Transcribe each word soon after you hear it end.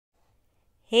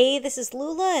Hey, this is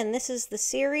Lula, and this is the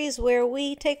series where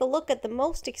we take a look at the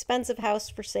most expensive house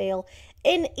for sale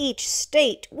in each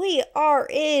state. We are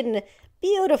in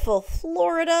beautiful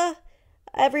Florida.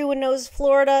 Everyone knows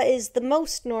Florida is the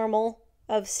most normal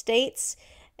of states,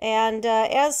 and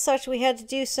as such, we had to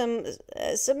do some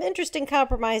interesting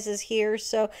compromises here.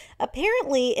 So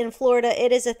apparently, in Florida,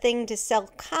 it is a thing to sell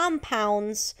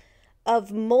compounds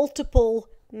of multiple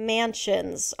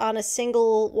mansions on a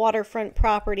single waterfront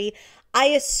property. I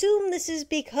assume this is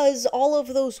because all of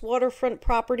those waterfront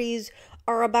properties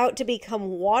are about to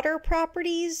become water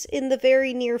properties in the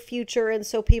very near future, and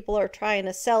so people are trying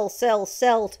to sell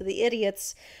to the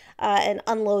idiots and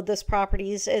unload those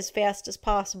properties as fast as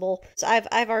possible. So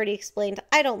I've already explained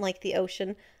I don't like the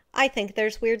ocean. I think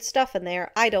there's weird stuff in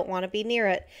there. I don't want to be near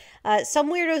it.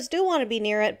 Some weirdos do want to be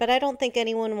near it, but I don't think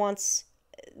anyone wants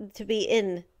to be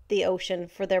in the ocean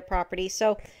for their property.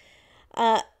 So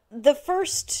the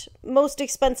first most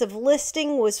expensive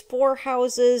listing was 4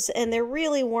 houses, and there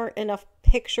really weren't enough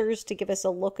pictures to give us a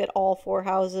look at all 4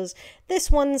 houses. This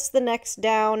one's the next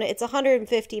down. It's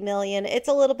 150 million. It's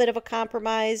a little bit of a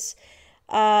compromise,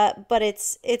 but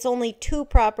it's only 2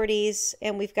 properties,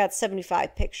 and we've got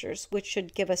 75 pictures, which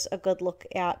should give us a good look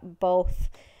at both.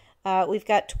 We've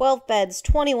got 12 beds,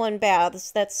 21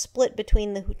 baths. That's split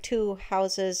between the 2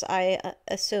 houses, I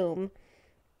assume.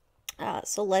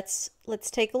 So let's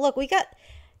take a look. We got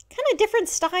kind of different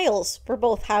styles for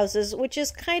both houses, which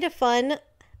is kind of fun.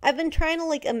 I've been trying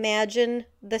to imagine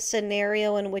the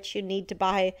scenario in which you need to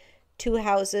buy 2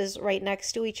 houses right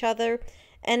next to each other.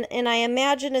 And I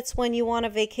imagine it's when you want a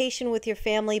vacation with your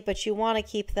family, but you want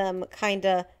to keep them kind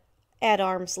of at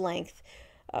arm's length.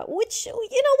 Which, you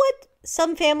know what?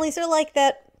 Some families are like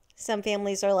that. Some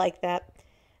families are like that.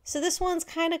 So this one's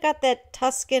kind of got that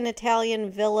Tuscan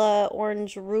Italian villa,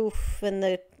 orange roof, and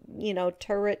the,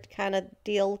 turret kind of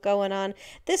deal going on.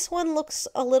 This one looks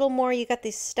a little more, you got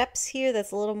these steps here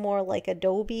that's a little more like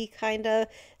adobe kind of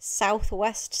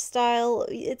Southwest style.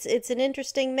 It's an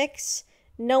interesting mix.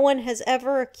 No one has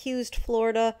ever accused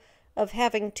Florida of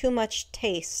having too much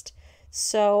taste.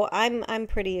 So I'm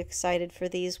pretty excited for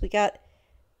these. We got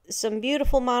some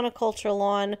beautiful monoculture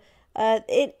lawn.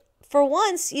 For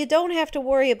once, you don't have to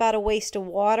worry about a waste of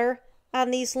water on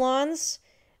these lawns.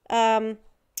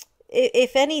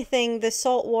 If anything, the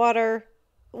salt water,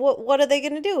 what are they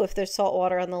going to do if there's salt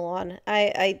water on the lawn?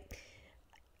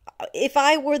 If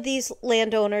I were these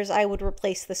landowners, I would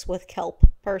replace this with kelp,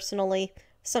 personally.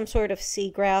 Some sort of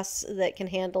seagrass that can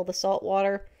handle the salt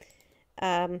water.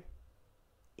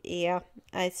 Yeah,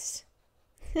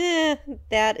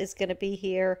 that is going to be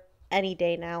here any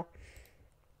day now.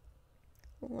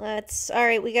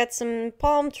 Alright, we got some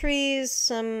palm trees,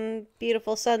 some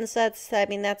beautiful sunsets. I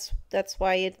mean, that's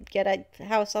why you get a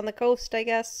house on the coast, I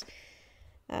guess.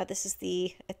 This is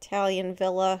the Italian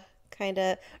villa, kind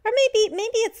of, or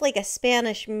maybe it's like a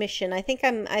Spanish mission. I think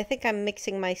I'm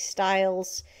mixing my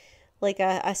styles, like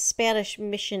a Spanish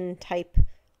mission type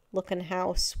looking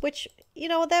house, which,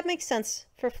 that makes sense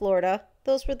for Florida.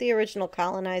 Those were the original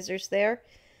colonizers there.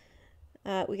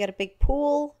 We got a big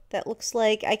pool that looks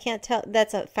like, I can't tell,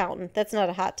 that's a fountain. That's not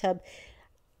a hot tub.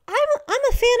 I'm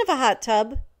a fan of a hot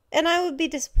tub, and I would be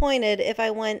disappointed if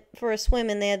I went for a swim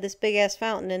and they had this big ass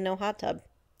fountain and no hot tub.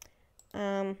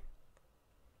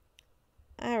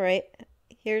 Alright,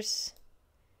 here's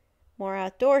more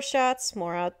outdoor shots,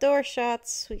 more outdoor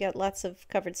shots. We got lots of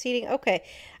covered seating. Okay,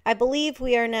 I believe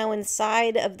we are now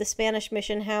inside of the Spanish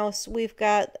Mission House. We've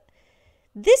got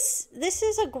This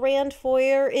is a grand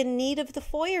foyer in need of the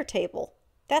foyer table.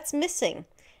 That's missing.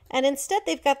 And instead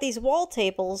they've got these wall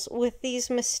tables with these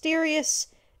mysterious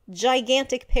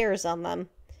gigantic pears on them.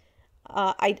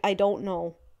 I don't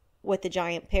know what the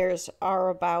giant pears are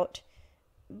about.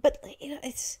 But,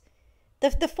 it's...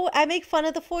 I make fun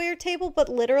of the foyer table, but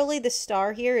literally the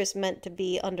star here is meant to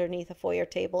be underneath a foyer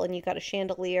table, and you got a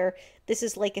chandelier. This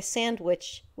is like a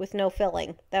sandwich with no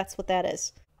filling. That's what that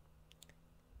is.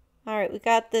 Alright, we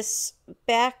got this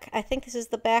back, I think this is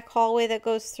the back hallway that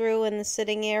goes through, and the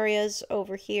sitting areas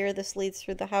over here. This leads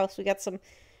through the house. We got some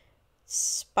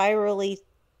spirally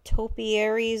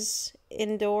topiaries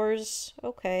indoors.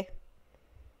 Okay.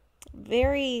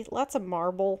 Lots of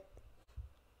marble.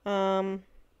 A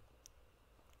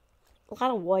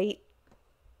lot of white.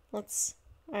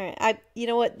 Alright, you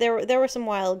know what, there were some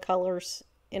wild colors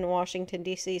in Washington,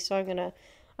 D.C., so I'm gonna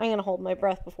hold my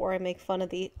breath before I make fun of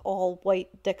the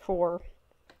all-white decor.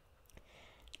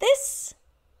 This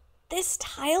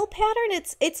tile pattern,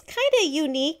 it's kind of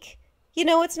unique.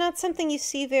 It's not something you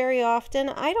see very often.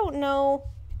 I don't know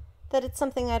that it's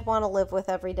something I'd want to live with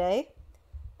every day.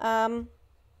 But,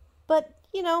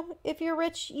 you know, if you're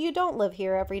rich, you don't live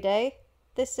here every day.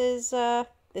 This is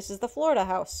the Florida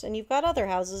house, and you've got other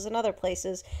houses in other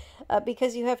places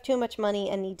because you have too much money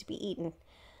and need to be eaten.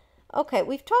 Okay,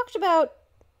 we've talked about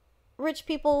rich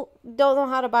people don't know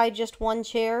how to buy just one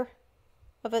chair.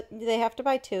 They have to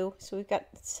buy two, so we've got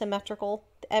symmetrical.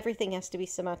 Everything has to be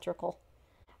symmetrical.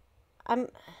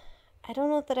 I don't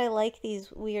know that I like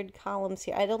these weird columns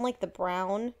here. I don't like the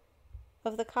brown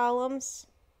of the columns.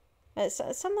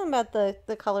 Something about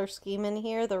the color scheme in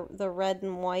here, the red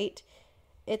and white.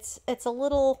 It's a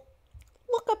little...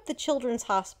 Look up the Children's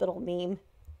Hospital meme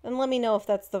and let me know if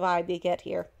that's the vibe you get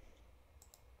here.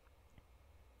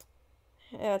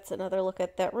 That's another look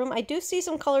at that room. I do see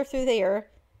some color through there,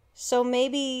 so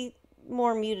maybe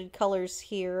more muted colors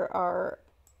here are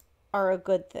a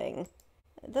good thing.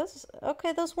 Those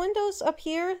windows up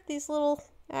here, these little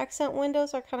accent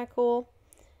windows are kind of cool.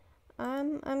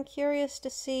 I'm curious to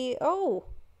see. Oh,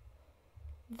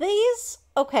 these,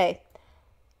 okay.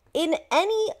 In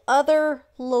any other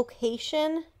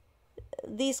location,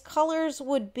 these colors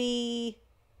would be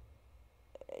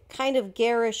kind of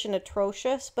garish and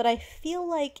atrocious, but I feel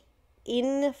like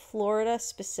in Florida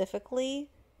specifically,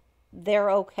 they're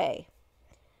okay.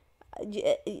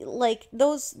 Like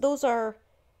those are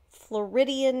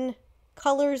Floridian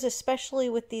colors, especially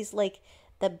with these like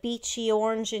the beachy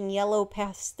orange and yellow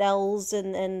pastels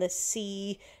and the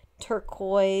sea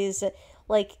turquoise.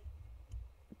 Like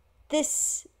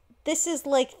this is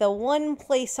like the one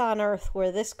place on earth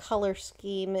where this color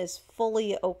scheme is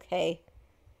fully okay.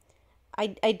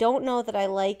 I don't know that I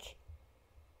like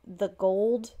the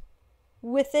gold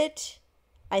with it.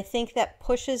 I think that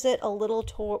pushes it a little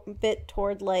bit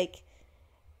toward like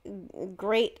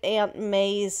Great Aunt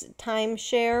May's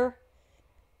timeshare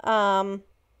kind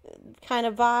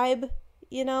of vibe,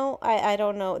 you know? I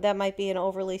don't know. That might be an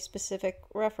overly specific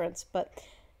reference, but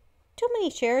too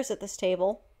many chairs at this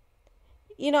table.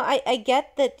 You know, I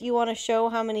get that you want to show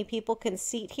how many people can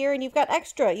seat here, and you've got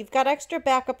extra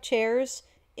backup chairs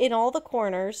in all the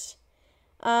corners.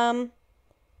 You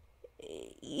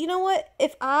know what?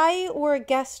 If I were a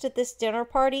guest at this dinner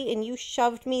party and you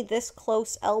shoved me this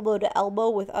close elbow to elbow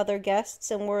with other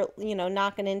guests and we're, you know,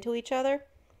 knocking into each other,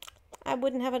 I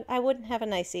wouldn't have a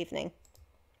nice evening.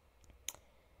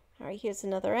 All right, here's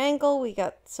another angle. We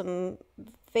got some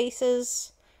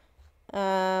vases.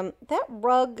 That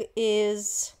rug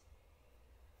is,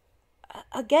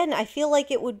 again, I feel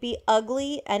like it would be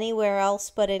ugly anywhere else,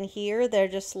 but in here, they're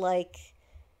just like,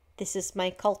 this is my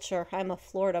culture. I'm a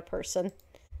Florida person.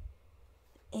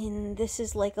 And this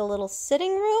is like a little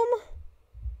sitting room.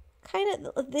 Kind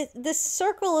of, this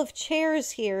circle of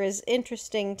chairs here is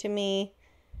interesting to me.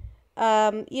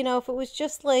 You know, if it was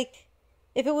just like,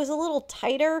 if it was a little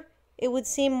tighter, it would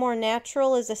seem more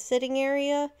natural as a sitting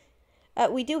area.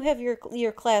 We do have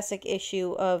your classic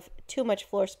issue of too much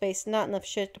floor space, not enough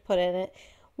shit to put in it.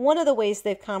 One of the ways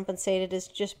they've compensated is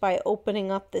just by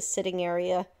opening up the sitting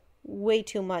area way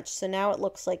too much, so now it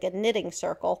looks like a knitting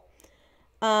circle.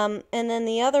 And then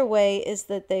the other way is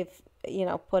that they've, you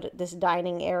know, put this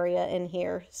dining area in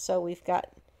here, so we've got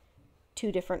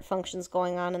two different functions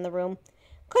going on in the room.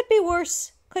 Could be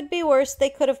worse. Could be worse. They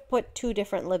could have put two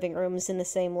different living rooms in the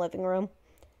same living room.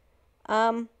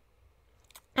 I'm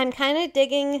kind of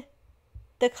digging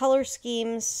the color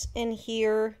schemes in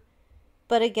here,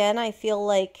 but again, I feel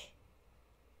like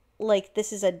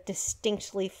this is a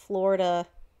distinctly Florida,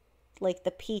 like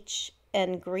the peach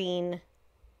and green.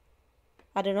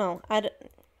 I don't know.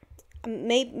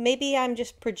 Maybe I'm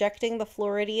just projecting the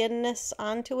Floridianness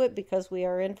onto it because we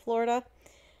are in Florida.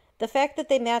 The fact that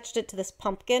they matched it to this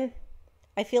pumpkin,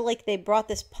 I feel like they brought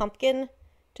this pumpkin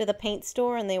to the paint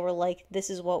store and they were like, this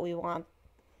is what we want.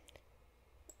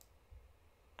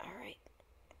 All right.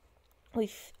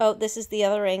 Oh, this is the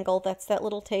other angle. That's that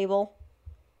little table.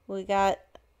 We got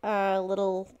a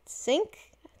little sink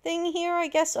thing here, I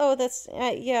guess. Oh, that's,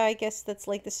 yeah, I guess that's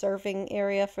like the serving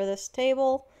area for this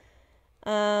table.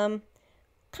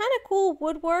 Kind of cool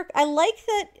woodwork. I like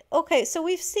that. Okay, so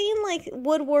we've seen like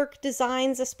woodwork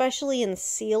designs, especially in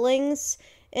ceilings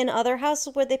in other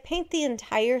houses where they paint the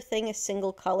entire thing a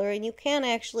single color and you can't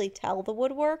actually tell the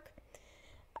woodwork.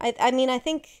 I mean, I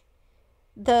think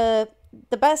the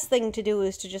best thing to do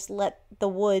is to just let the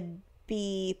wood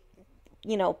be,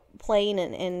 you know, plain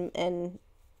and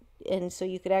so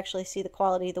you could actually see the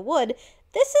quality of the wood.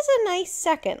 This is a nice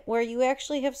second where you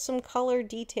actually have some color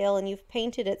detail and you've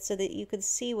painted it so that you can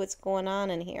see what's going on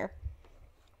in here.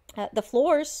 The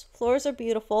floors are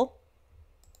beautiful.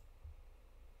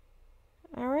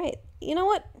 All right, you know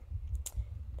what?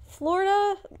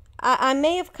 Florida, I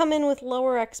may have come in with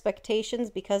lower expectations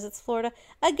because it's Florida.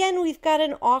 Again, we've got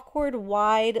an awkward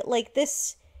wide, like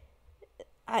this,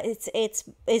 is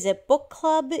it book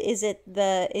club? Is it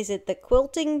the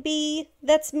quilting bee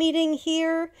that's meeting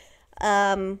here?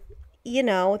 You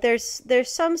know, there's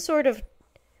some sort of,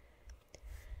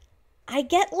 I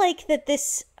get like that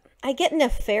this, I get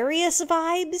nefarious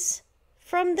vibes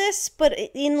from this, but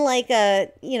in like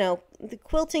a, you know, the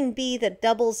quilting bee that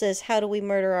doubles as how do we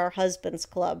murder our husbands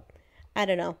club. I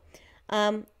don't know.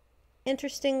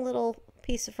 Interesting little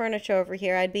piece of furniture over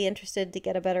here. I'd be interested to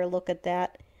get a better look at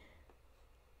that.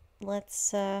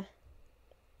 Let's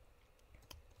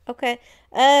okay.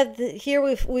 Here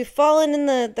we've fallen in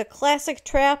the classic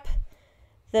trap.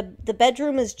 The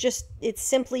bedroom is just, it's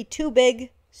simply too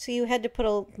big, so you had to put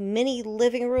a mini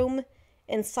living room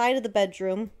inside of the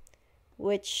bedroom,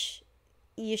 which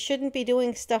you shouldn't be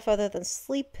doing stuff other than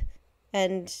sleep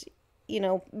and, you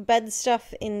know, bed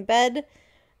stuff in bed.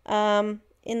 In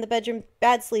the bedroom,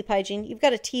 bad sleep hygiene. You've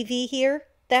got a TV here.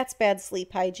 That's bad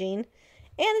sleep hygiene.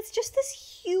 And it's just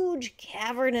this huge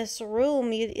cavernous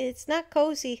room. It's not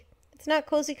cozy. It's not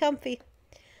cozy comfy.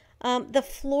 The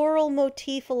floral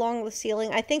motif along the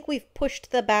ceiling. I think we've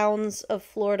pushed the bounds of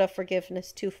Florida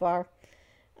forgiveness too far.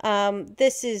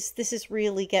 This is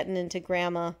really getting into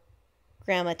grandma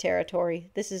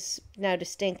territory. This is now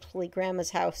distinctly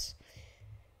grandma's house.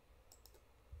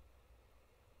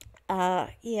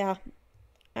 Yeah.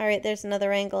 All right, there's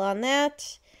another angle on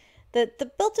that.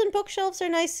 The built-in bookshelves are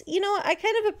nice. You know, I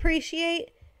kind of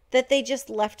appreciate that they just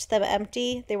left them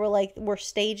empty. They were like, we're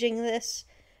staging this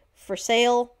for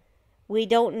sale. We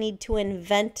don't need to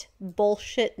invent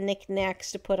bullshit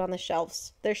knickknacks to put on the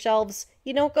shelves. They're shelves.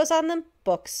 You know what goes on them?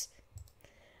 Books.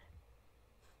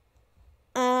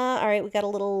 All right, we got a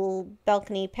little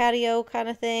balcony patio kind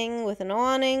of thing with an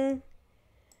awning.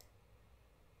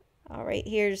 All right,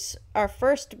 here's our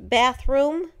first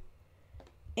bathroom.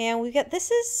 And we've got,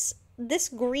 this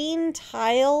green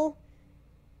tile.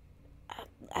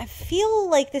 I feel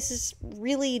like this is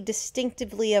really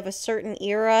distinctively of a certain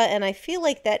era, and I feel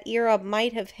like that era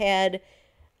might have had,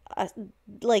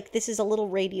 like, this is a little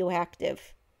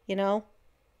radioactive, you know?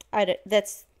 I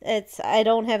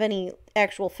don't have any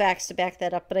actual facts to back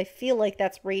that up, but I feel like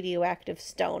that's radioactive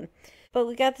stone. But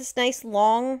we got this nice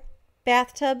long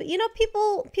bathtub. You know,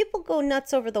 people go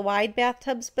nuts over the wide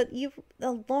bathtubs, but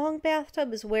the long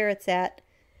bathtub is where it's at.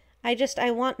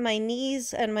 I want my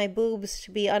knees and my boobs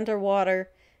to be underwater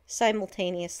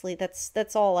simultaneously.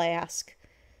 That's all I ask.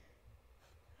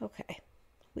 Okay.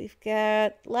 We've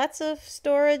got lots of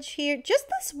storage here. Just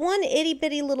this one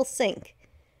itty-bitty little sink.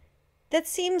 That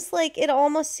seems like, it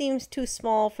almost seems too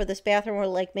small for this bathroom, or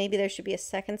like maybe there should be a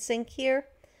second sink here.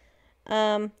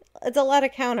 It's a lot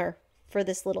of counter for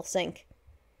this little sink,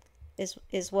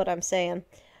 is what I'm saying.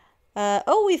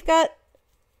 Oh, we've got,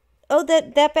 oh,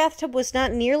 that bathtub was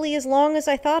not nearly as long as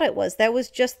I thought it was. That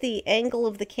was just the angle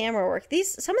of the camera work.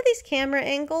 Some of these camera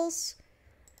angles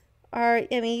are,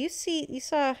 I mean, you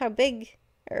saw how big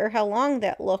or how long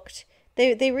that looked.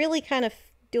 They really kind of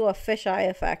do a fisheye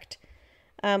effect.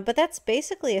 But that's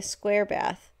basically a square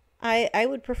bath. I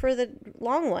would prefer the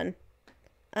long one.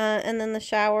 And then the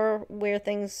shower where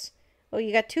things, oh,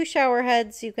 you got two shower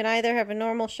heads. You can either have a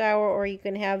normal shower or you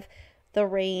can have the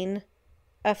rain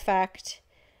effect.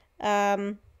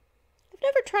 I've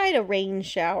never tried a rain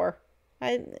shower.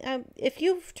 If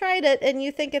you've tried it and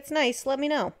you think it's nice, let me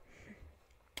know.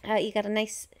 You got a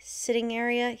nice sitting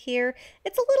area here.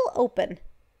 It's a little open.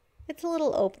 It's a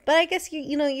little open, but I guess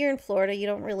you know, you're in Florida. You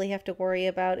don't really have to worry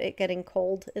about it getting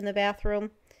cold in the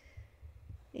bathroom.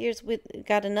 We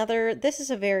got another, this is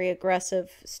a very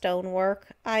aggressive stonework.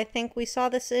 I think we saw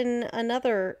this in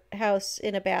another house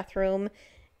in a bathroom,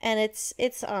 and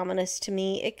it's ominous to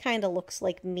me. It kind of looks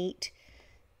like meat,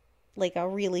 like a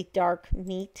really dark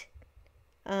meat.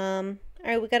 All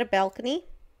right, we got a balcony.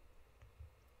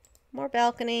 More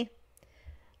balcony.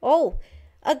 Oh,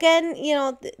 again, you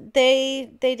know,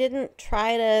 they didn't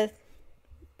try to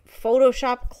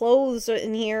Photoshop clothes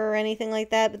in here or anything like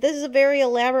that, but this is a very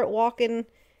elaborate walk-in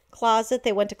closet.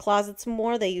 They went to Closet Some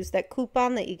More. They used that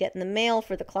coupon that you get in the mail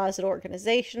for the closet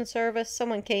organization service.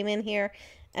 Someone came in here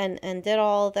and did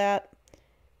all of that.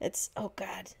 It's, oh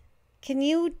God. Can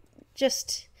you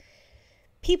just,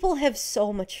 people have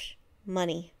so much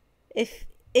money.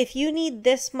 If you need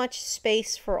this much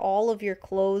space for all of your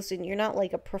clothes and you're not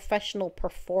like a professional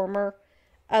performer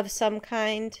of some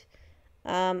kind,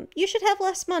 you should have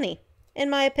less money, in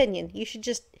my opinion. You should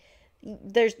just,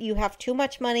 you have too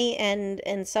much money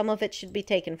and some of it should be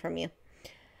taken from you.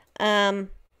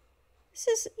 This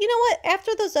is, you know what,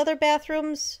 after those other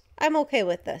bathrooms, I'm okay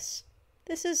with this.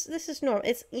 This is normal.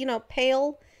 It's, you know,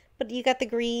 pale, but you got the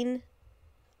green.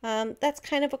 That's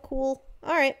kind of a cool.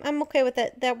 All right, I'm okay with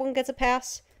that. That one gets a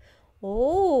pass.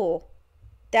 Oh,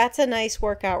 that's a nice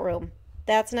workout room.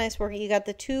 That's a nice work. You got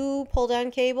the 2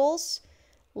 pull-down cables,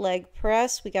 leg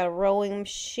press. We got a rowing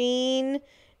machine.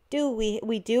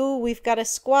 We do. We've got a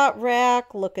squat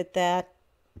rack. Look at that.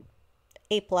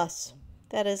 A+.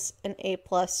 That is an A+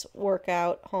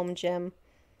 workout home gym.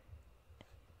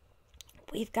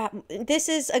 We've got, this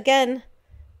is again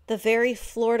the very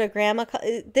Florida grandma.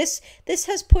 This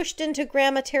has pushed into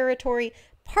grandma territory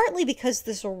partly because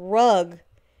this rug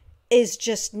is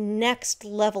just next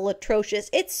level atrocious.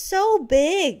 It's so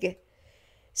big.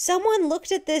 Someone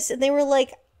looked at this and they were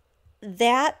like,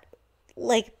 that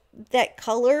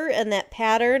color and that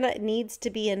pattern needs to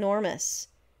be enormous.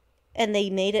 And they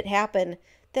made it happen.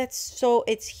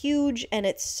 It's huge and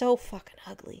it's so fucking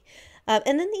ugly.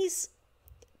 And then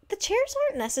the chairs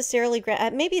aren't necessarily,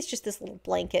 maybe it's just this little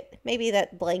blanket. Maybe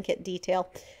that blanket detail.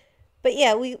 But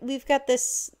yeah, we've got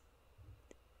this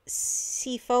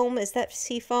seafoam. Is that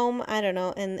seafoam? I don't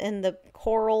know. And the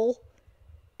coral.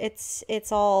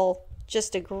 It's all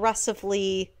just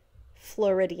aggressively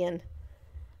Floridian.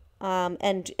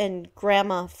 And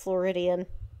grandma Floridian.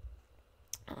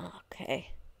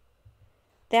 Okay.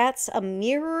 That's a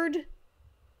mirrored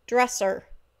dresser.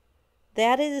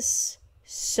 That is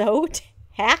so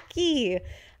tacky.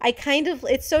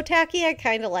 It's so tacky, I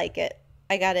kind of like it.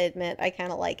 I gotta admit, I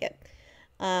kind of like it.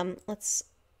 Let's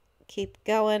keep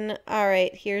going. All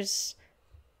right, here's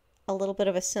a little bit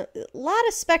of a lot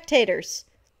of spectators.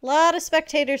 A lot of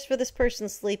spectators for this person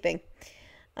sleeping.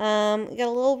 We got a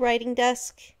little writing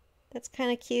desk. That's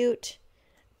kind of cute.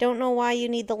 Don't know why you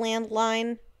need the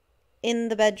landline in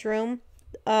the bedroom.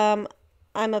 I'm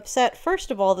upset,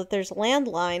 first of all, that there's a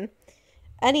landline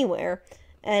anywhere.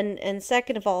 And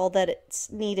second of all, that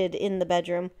it's needed in the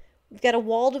bedroom. We've got a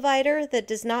wall divider that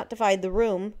does not divide the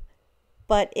room.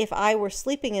 But if I were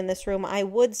sleeping in this room, I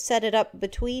would set it up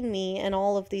between me and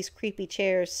all of these creepy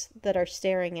chairs that are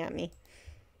staring at me.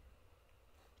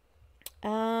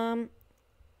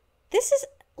 This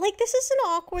is an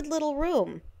awkward little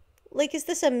room. Like, is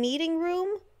this a meeting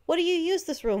room? What do you use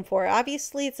this room for?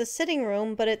 Obviously, it's a sitting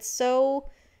room, but it's so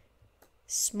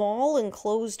small and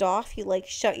closed off. You, like,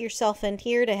 shut yourself in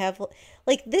here to have...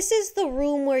 Like, this is the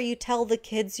room where you tell the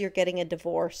kids you're getting a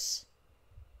divorce.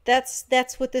 That's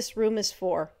what this room is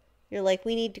for. You're like,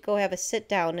 we need to go have a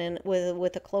sit-down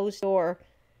with a closed door,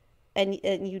 and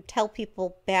you tell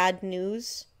people bad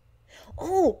news.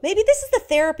 Oh, maybe this is the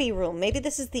therapy room. Maybe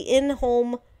this is the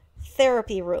in-home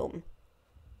therapy room.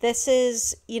 This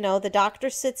is, you know, the doctor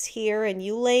sits here and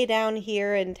you lay down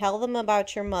here and tell them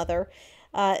about your mother.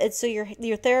 And so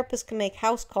your therapist can make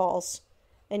house calls,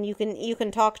 and you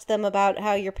can talk to them about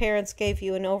how your parents gave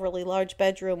you an overly large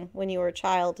bedroom when you were a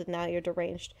child and now you're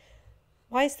deranged.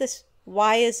 Why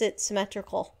is it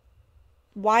symmetrical?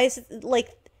 Why is it,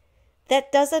 like,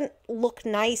 that doesn't look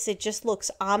nice, it just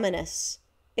looks ominous.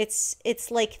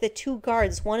 It's like the 2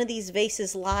 guards. One of these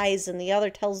vases lies and the other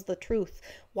tells the truth.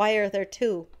 Why are there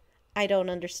 2? I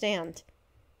don't understand.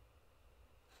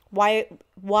 Why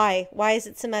is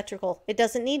it symmetrical? It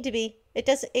doesn't need to be.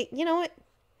 You know what?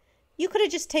 You could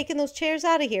have just taken those chairs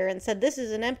out of here and said this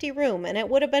is an empty room, and it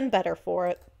would have been better for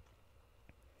it.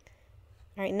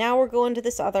 All right, now we're going to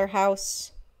this other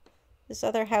house. This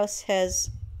other house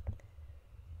has...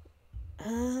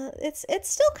 it's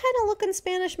still kind of looking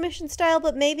Spanish Mission style,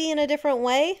 but maybe in a different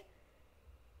way.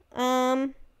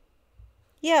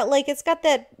 Yeah, like it's got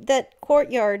that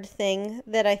courtyard thing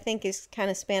that I think is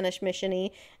kind of Spanish Mission-y,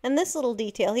 and this little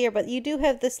detail here, but you do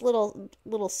have this little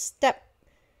step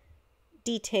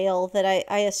detail that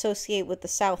I associate with the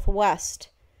Southwest.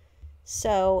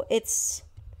 So it's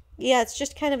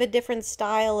just kind of a different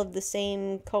style of the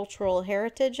same cultural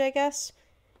heritage, I guess.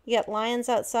 You got lions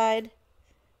outside.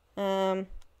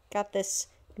 Got this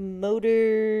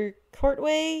motor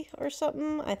courtway or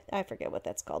something. I forget what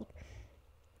that's called.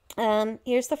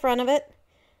 Here's the front of it.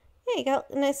 Yeah, you got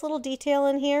a nice little detail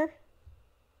in here.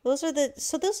 Those are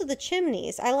the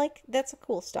chimneys. That's a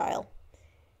cool style.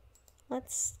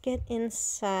 Let's get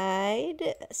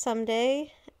inside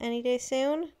someday. Any day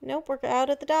soon. Nope, we're out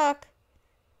at the dock.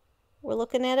 We're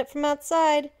looking at it from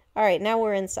outside. All right, now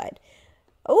we're inside.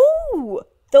 Ooh,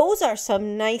 those are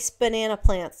some nice banana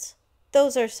plants.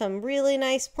 Those are some really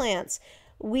nice plants.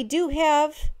 We do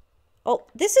have... Oh,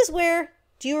 this is where...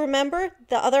 Do you remember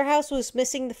the other house was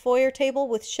missing the foyer table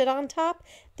with shit on top?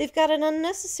 They've got an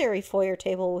unnecessary foyer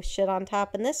table with shit on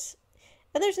top in this.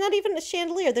 And there's not even a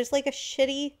chandelier. There's like a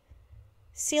shitty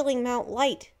ceiling mount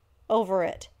light over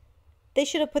it. They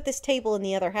should have put this table in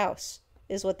the other house.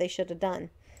 is what they should have done.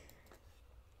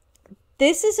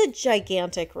 This is a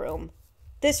gigantic room.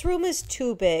 This room is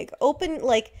too big. Open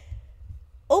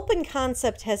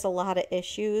concept has a lot of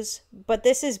issues, but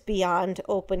this is beyond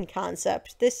open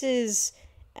concept. This is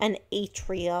an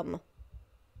atrium.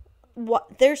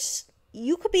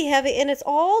 You could be having, and it's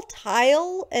all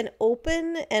tile and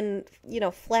open and,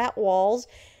 flat walls.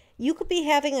 You could be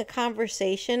having a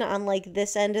conversation on like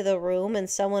this end of the room and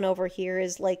someone over here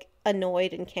is like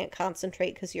annoyed and can't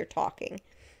concentrate because you're talking.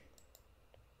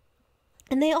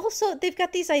 And they've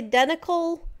got these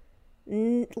identical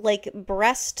like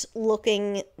breast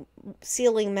looking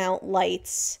ceiling mount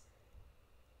lights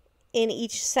in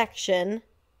each section.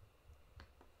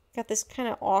 Got this kind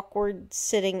of awkward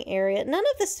sitting area. None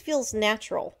of this feels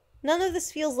natural. None of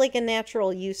this feels like a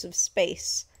natural use of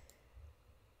space.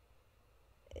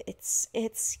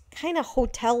 It's kind of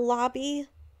hotel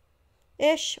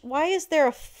lobby-ish. Why is there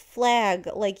a flag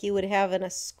like you would have in a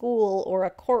school or a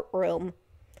courtroom?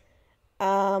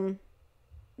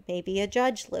 Maybe a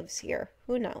judge lives here.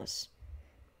 Who knows?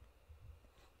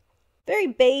 Very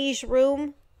beige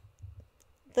room.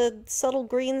 The subtle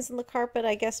greens in the carpet,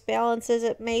 I guess, balances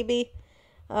it, maybe.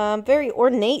 Very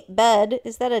ornate bed.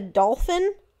 Is that a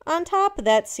dolphin on top?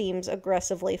 That seems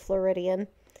aggressively Floridian.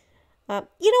 You know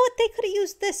what? They could have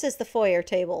used this as the foyer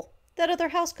table. That other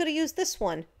house could have used this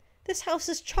one. This house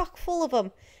is chock full of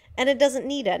them. And it doesn't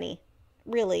need any.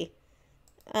 Really.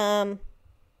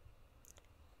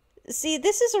 See,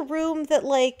 this is a room that,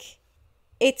 like,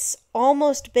 it's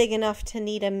almost big enough to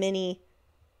need a mini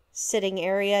sitting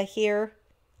area here.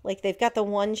 Like, they've got the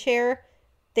one chair.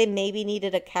 They maybe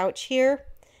needed a couch here.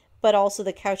 But also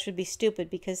the couch would be stupid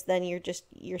because then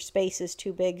your space is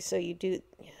too big, so you do...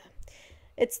 Yeah.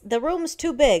 The room's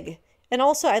too big. And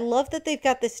also, I love that they've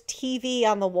got this TV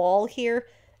on the wall here.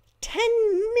 10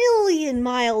 million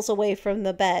miles away from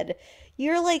the bed.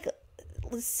 You're, like,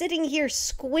 sitting here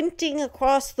squinting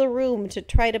across the room to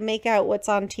try to make out what's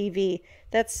on TV.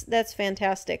 That's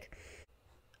fantastic.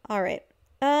 All right.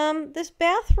 This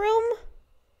bathroom...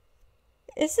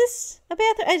 Is this a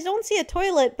bathroom? I don't see a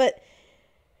toilet, but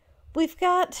we've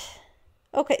got...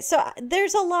 Okay, so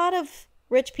there's a lot of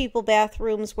rich people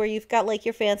bathrooms where you've got, like,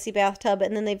 your fancy bathtub,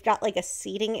 and then they've got, like, a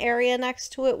seating area next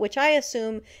to it, which I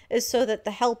assume is so that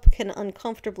the help can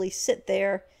uncomfortably sit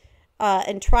there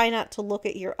and try not to look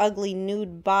at your ugly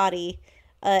nude body,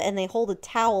 and they hold a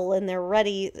towel, and they're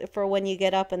ready for when you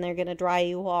get up, and they're going to dry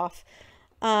you off.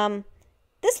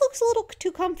 This looks a little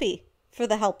too comfy for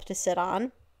the help to sit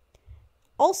on.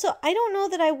 Also, I don't know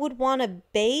that I would want to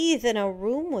bathe in a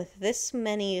room with this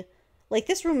many... Like,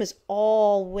 this room is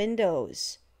all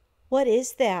windows. What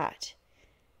is that?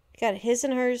 Got his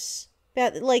and hers...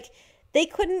 Like, they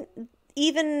couldn't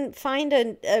even find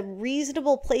a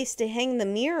reasonable place to hang the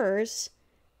mirrors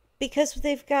because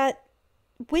they've got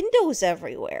windows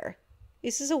everywhere.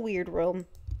 This is a weird room.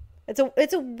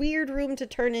 It's a weird room to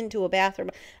turn into a bathroom.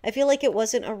 I feel like it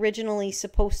wasn't originally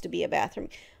supposed to be a bathroom.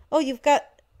 Oh, you've got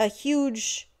a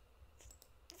huge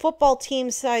football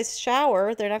team size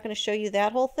shower. They're not going to show you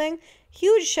that whole thing.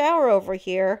 Huge shower over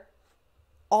here.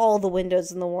 All the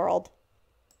windows in the world.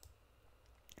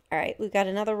 All right, we've got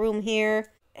another room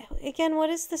here. Again, what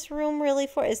is this room really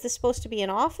for? Is this supposed to be an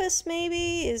office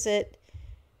maybe? Is it...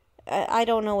 I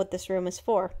don't know what this room is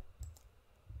for.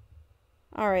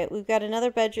 All right, we've got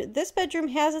another bedroom. This bedroom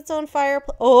has its own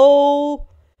fireplace. Oh!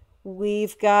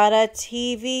 We've got a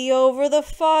TV over the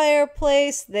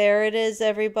fireplace. There it is,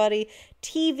 everybody.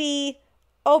 TV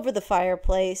over the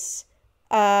fireplace.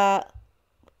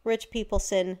 Rich people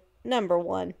sin number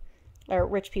one. Or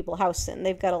rich people house sin.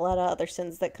 They've got a lot of other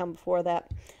sins that come before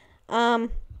that.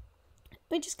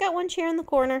 We just got one chair in the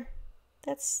corner.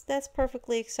 That's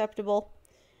perfectly acceptable.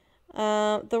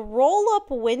 The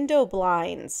roll-up window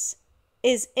blinds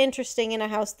is interesting in a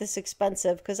house this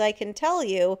expensive because I can tell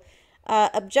you...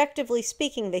 objectively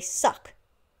speaking, they suck.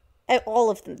 All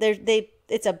of them.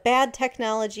 It's a bad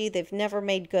technology. They've never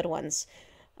made good ones.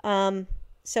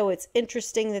 So it's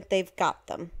interesting that they've got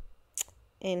them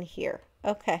in here.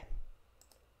 Okay.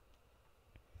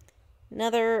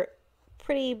 Another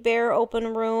pretty bare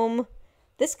open room.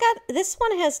 This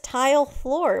one has tile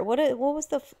floor. What was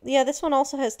the... Yeah, this one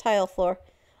also has tile floor.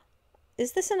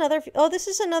 Is this another... Oh, this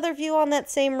is another view on that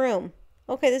same room.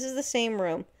 Okay, this is the same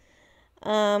room.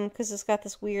 Because it's got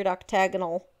this weird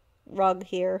octagonal rug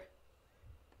here.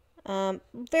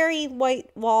 Very white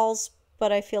walls,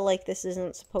 but I feel like this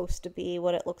isn't supposed to be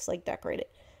what it looks like decorated.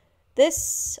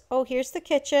 Oh, here's the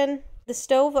kitchen. The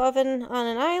stove oven on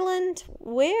an island.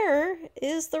 Where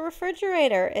is the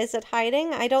refrigerator? Is it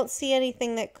hiding? I don't see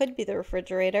anything that could be the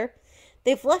refrigerator.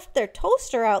 They've left their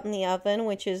toaster out in the oven,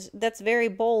 that's very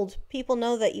bold. People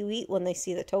know that you eat when they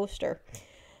see the toaster.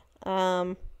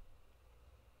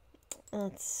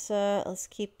 Let's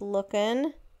keep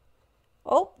looking.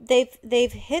 Oh,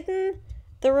 they've hidden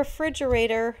the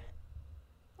refrigerator.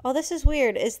 Oh, this is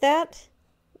weird. Is that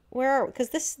where are we? Because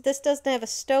this doesn't have a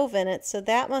stove in it, so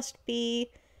that must be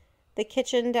the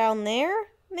kitchen down there,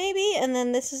 maybe? And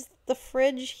then this is the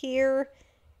fridge here.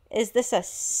 Is this a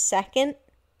second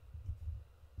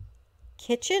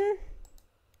kitchen?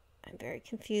 I'm very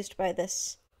confused by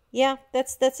this. Yeah,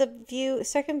 that's a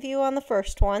second view on the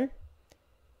first one.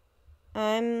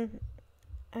 I'm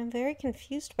very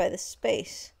confused by this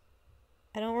space.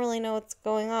 I don't really know what's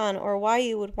going on or why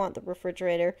you would want the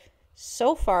refrigerator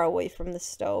so far away from the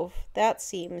stove. That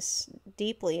seems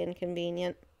deeply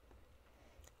inconvenient.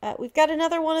 We've got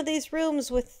another one of these rooms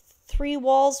with 3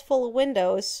 walls full of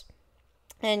windows,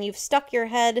 and you've stuck your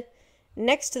head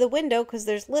next to the window because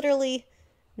there's literally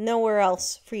nowhere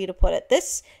else for you to put it.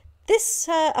 This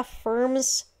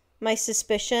affirms my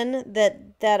suspicion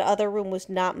that that other room was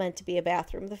not meant to be a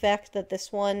bathroom. The fact that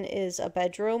this one is a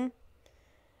bedroom.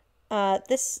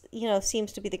 This,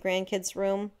 seems to be the grandkids'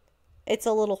 room. It's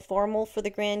a little formal for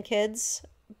the grandkids,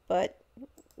 but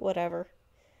whatever.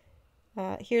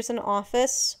 Here's an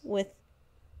office with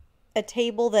a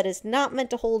table that is not meant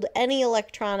to hold any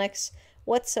electronics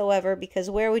whatsoever, because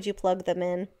where would you plug them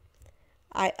in?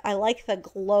 I like the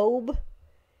globe.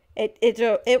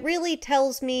 It really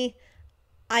tells me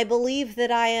I believe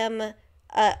that I am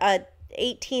a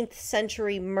 18th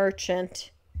century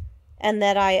merchant, and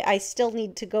that I still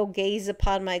need to go gaze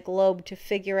upon my globe to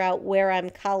figure out where I'm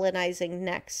colonizing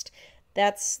next.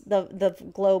 That's the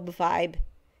globe vibe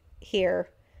here.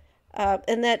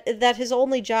 And that his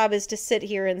only job is to sit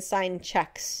here and sign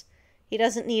checks. He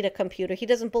doesn't need a computer. He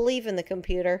doesn't believe in the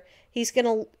computer. He's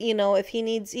gonna, if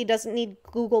he doesn't need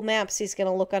Google Maps, he's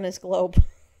gonna look on his globe.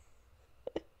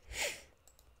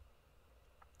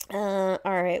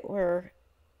 Alright,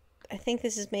 I think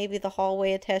this is maybe the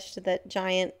hallway attached to that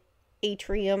giant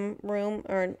atrium room,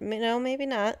 or no, maybe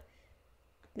not.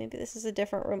 Maybe this is a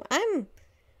different room. I'm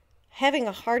having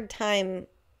a hard time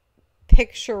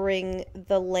picturing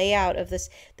the layout of this.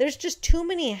 There's just too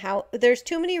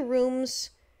many rooms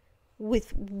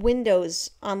with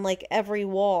windows on like every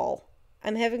wall.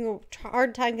 I'm having a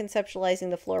hard time conceptualizing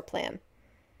the floor plan.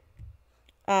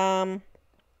 Yeah,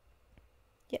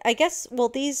 I guess, well,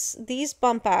 these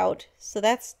bump out, so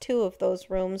that's 2 of those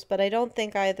rooms, but I don't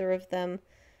think either of them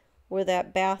were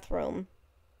that bathroom.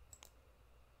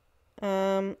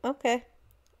 Okay.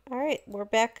 All right, we're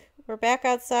back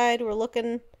outside. We're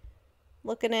looking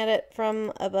at it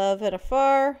from above and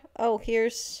afar. Oh, I'm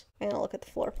going to look at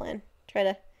the floor plan.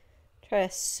 Try to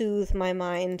soothe my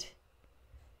mind.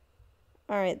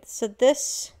 All right, so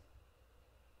this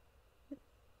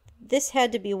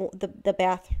had to be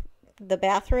the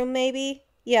bathroom, maybe?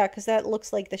 Yeah, because that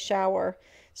looks like the shower.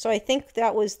 So I think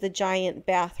that was the giant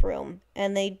bathroom.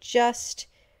 And this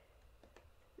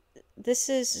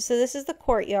is the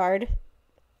courtyard.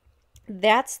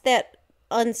 That's that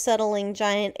unsettling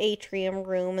giant atrium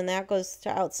room, and that goes to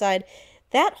outside.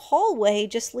 That hallway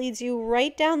just leads you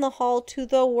right down the hall to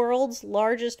the world's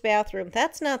largest bathroom.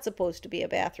 That's not supposed to be a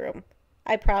bathroom.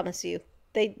 I promise you.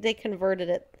 They converted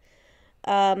it.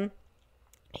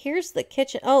 Here's the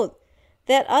kitchen. Oh,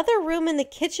 that other room in the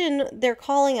kitchen, they're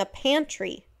calling a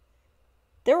pantry.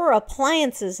 There were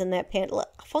appliances in that pantry,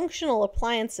 functional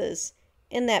appliances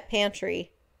in that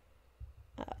pantry.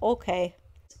 Okay.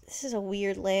 This is a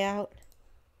weird layout.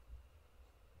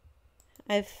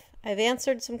 I've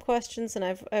answered some questions, and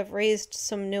I've raised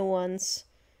some new ones.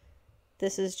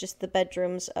 This is just the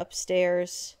bedrooms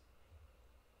upstairs.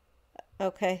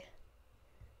 Okay.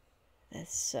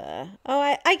 This,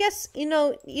 I guess, you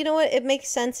know what? It makes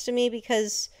sense to me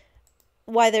because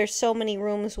why there's so many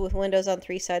rooms with windows on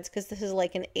 3 sides, because this is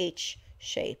like an H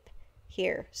shape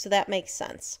here. So that makes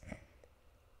sense.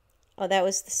 Oh, that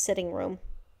was the sitting room.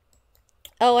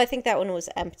 Oh, I think that one was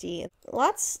empty.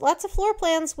 Lots of floor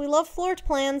plans. We love floor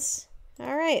plans.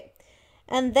 All right.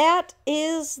 And that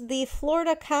is the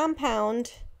Florida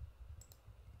compound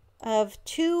of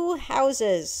 2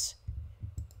 houses.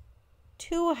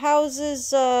 2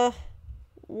 houses,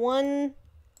 1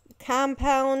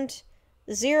 compound,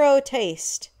 0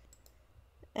 taste.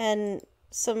 And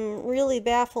some really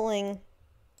baffling,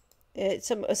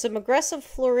 some aggressive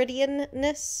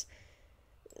Floridianness,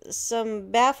 some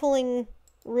baffling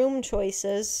room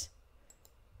choices,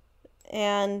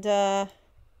 and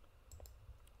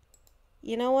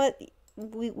you know what?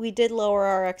 We did lower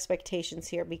our expectations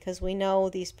here because we know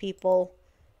these people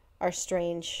are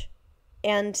strange,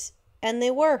 and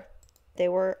they were They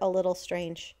were a little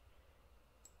strange.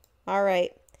 All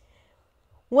right.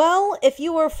 Well, if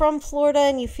you are from Florida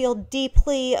and you feel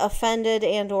deeply offended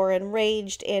and or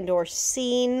enraged and or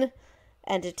seen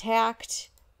and attacked,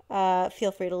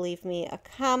 feel free to leave me a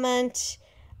comment.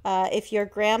 If your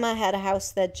grandma had a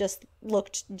house that just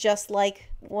looked just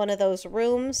like one of those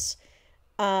rooms,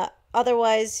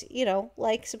 otherwise,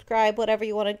 like, subscribe, whatever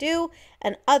you want to do.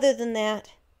 And other than that,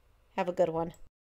 have a good one.